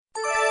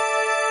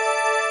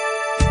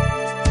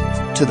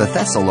To the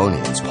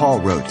Thessalonians, Paul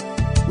wrote,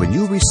 "When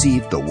you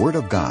received the Word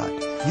of God,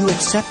 you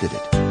accepted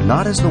it,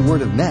 not as the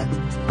word of men,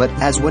 but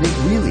as what it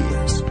really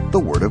is,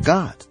 the Word of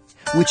God,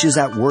 which is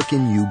at work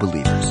in you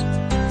believers."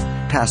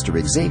 Pastor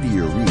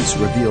Xavier Reese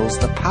reveals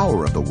the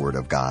power of the Word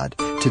of God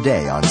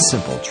today on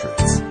Simple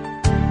Truths.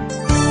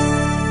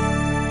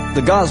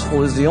 The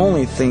gospel is the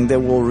only thing that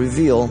will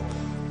reveal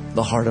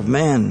the heart of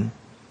man.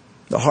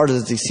 The heart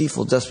is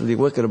deceitful, desperately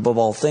wicked above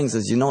all things,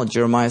 as you know,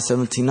 Jeremiah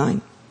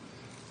 17:9.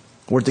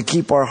 We're to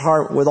keep our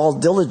heart with all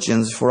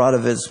diligence, for out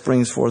of it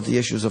springs forth the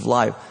issues of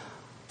life,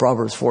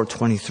 Proverbs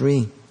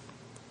 4:23.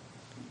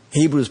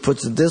 Hebrews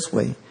puts it this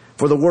way,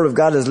 "For the word of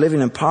God is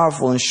living and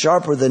powerful and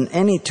sharper than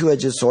any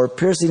two-edged sword,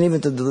 piercing even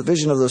to the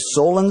division of the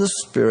soul and the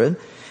spirit,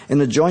 and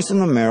the joints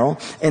and the marrow,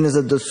 and is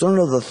a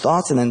discerner of the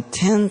thoughts and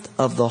intent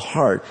of the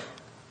heart."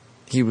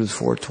 Hebrews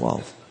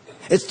 4:12.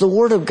 It's the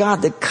Word of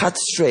God that cuts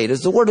straight.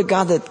 It's the Word of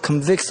God that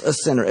convicts a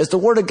sinner. It's the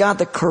Word of God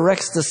that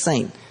corrects the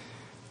saint.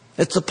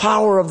 It's the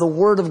power of the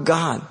Word of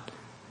God.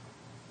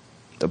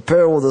 The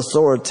parable of the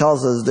sower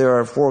tells us there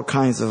are 4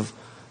 kinds of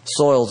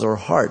soils or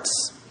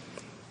hearts.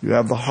 You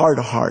have the hard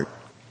heart,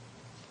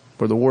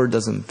 where the Word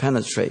doesn't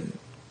penetrate.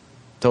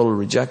 Total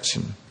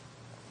rejection.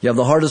 You have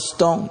the heart of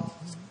stone.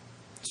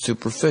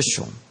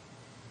 Superficial.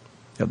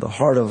 You have the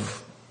heart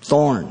of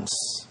thorns.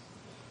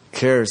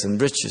 Cares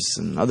and riches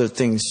and other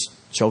things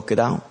choke it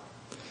out.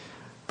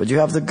 But you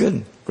have the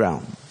good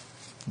ground.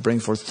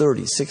 Bring forth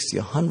 30, 60,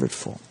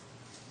 100-fold.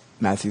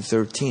 Matthew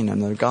 13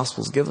 and the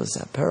Gospels give us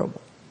that parable.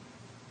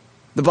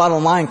 The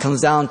bottom line comes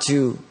down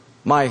to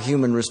my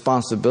human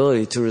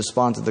responsibility to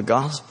respond to the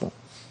gospel.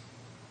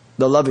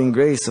 The loving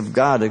grace of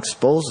God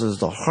exposes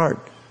the heart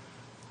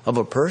of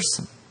a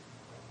person.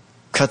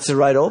 Cuts it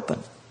right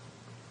open.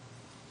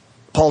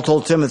 Paul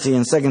told Timothy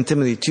in 2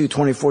 Timothy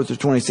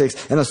 2:24-26,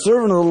 "And a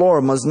servant of the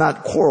Lord must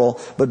not quarrel,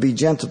 but be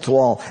gentle to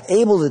all,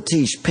 able to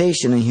teach,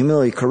 patient in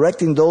humility,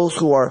 correcting those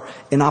who are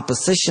in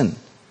opposition.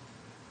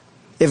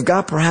 If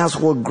God perhaps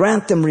will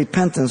grant them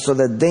repentance so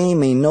that they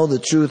may know the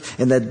truth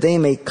and that they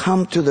may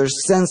come to their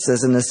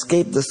senses and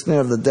escape the snare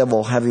of the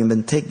devil, having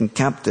been taken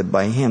captive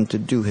by him to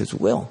do his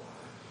will."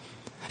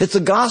 It's the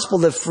gospel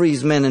that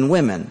frees men and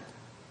women.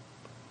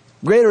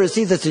 Greater is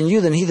he that's in you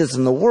than he that's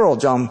in the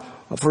world,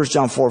 1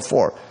 John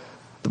 4:4.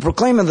 The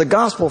proclaiming of the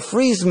gospel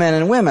frees men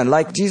and women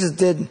like Jesus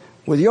did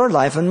with your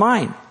life and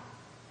mine.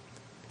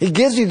 He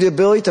gives you the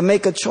ability to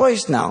make a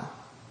choice now.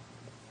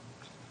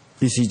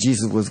 You see,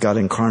 Jesus was God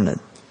incarnate,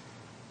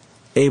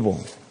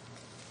 able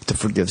to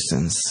forgive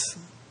sins.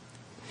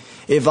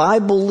 If I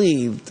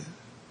believed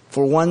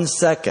for 1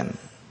 second,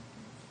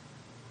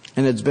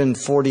 and it's been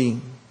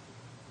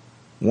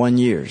 41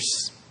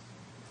 years,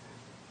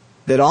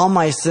 that all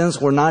my sins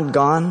were not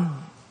gone,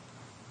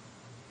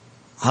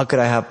 how could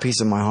I have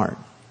peace in my heart?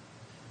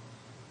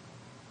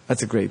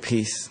 That's a great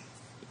peace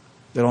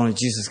that only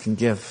Jesus can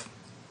give.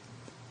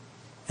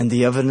 And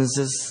the evidence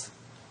is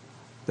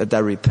that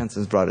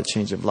repentance brought a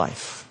change of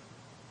life.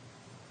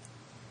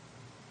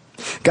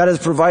 God has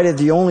provided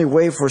the only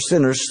way for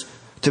sinners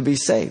to be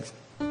saved.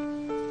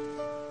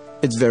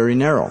 It's very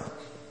narrow.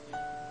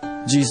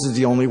 Jesus is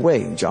the only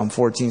way, John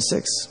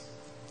 14:6.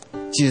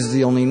 Jesus is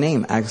the only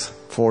name, Acts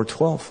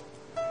 4:12.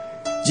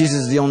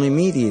 Jesus is the only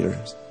mediator,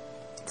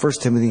 1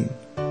 Timothy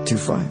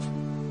 2:5.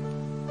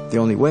 The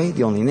only way,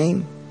 the only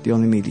name, the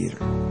only mediator.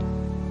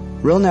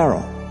 Real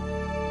narrow.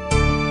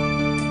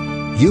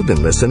 You've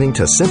been listening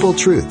to Simple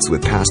Truths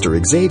with Pastor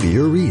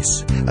Xavier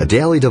Reese, a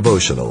daily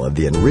devotional of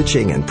the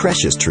enriching and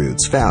precious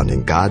truths found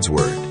in God's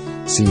Word.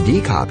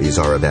 CD copies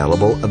are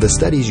available of the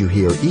studies you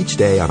hear each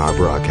day on our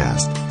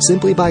broadcast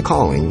simply by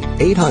calling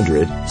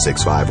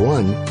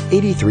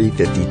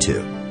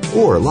 800-651-8352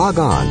 or log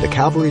on to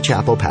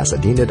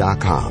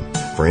CalvaryChapelPasadena.com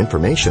for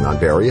information on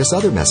various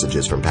other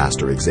messages from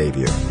Pastor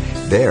Xavier.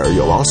 There,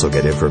 you'll also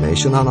get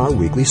information on our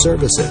weekly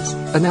services,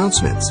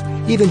 announcements,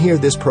 even hear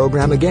this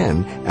program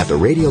again at the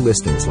radio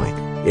listings link.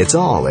 It's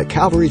all at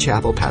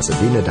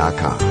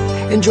CalvaryChapelPasadena.com.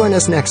 And join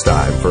us next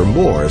time for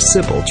more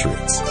Simple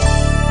Truths.